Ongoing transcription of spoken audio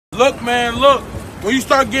Look, man, look. When you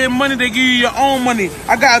start getting money, they give you your own money.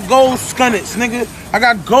 I got gold scundits, nigga. I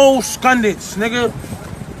got gold scundits, nigga.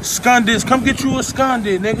 Scundits. Come get you a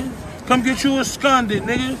scundit, nigga. Come get you a scundit,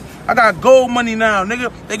 nigga. I got gold money now,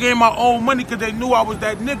 nigga. They gave my own money because they knew I was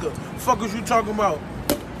that nigga. Fuck was you talking about,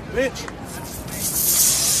 bitch?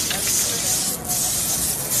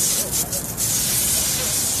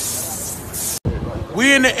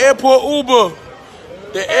 We in the airport Uber.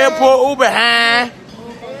 The airport Uber, huh?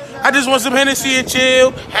 I just want some Hennessy and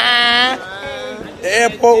chill, huh? The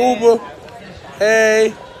airport Uber.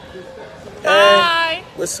 Hey. Hi.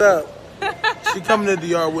 What's up? She coming to the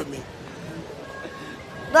DR with me.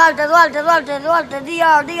 Walter,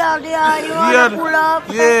 DR. You wanna pull up?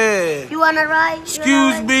 Yeah. You wanna ride?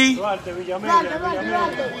 Excuse me. Walter. Get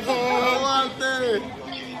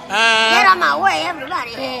out my way,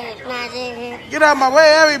 everybody. Get out my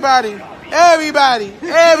way, everybody. Everybody.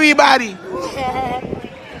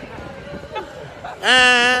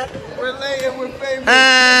 We're laying with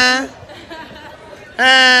famous.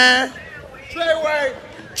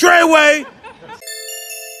 Treyway.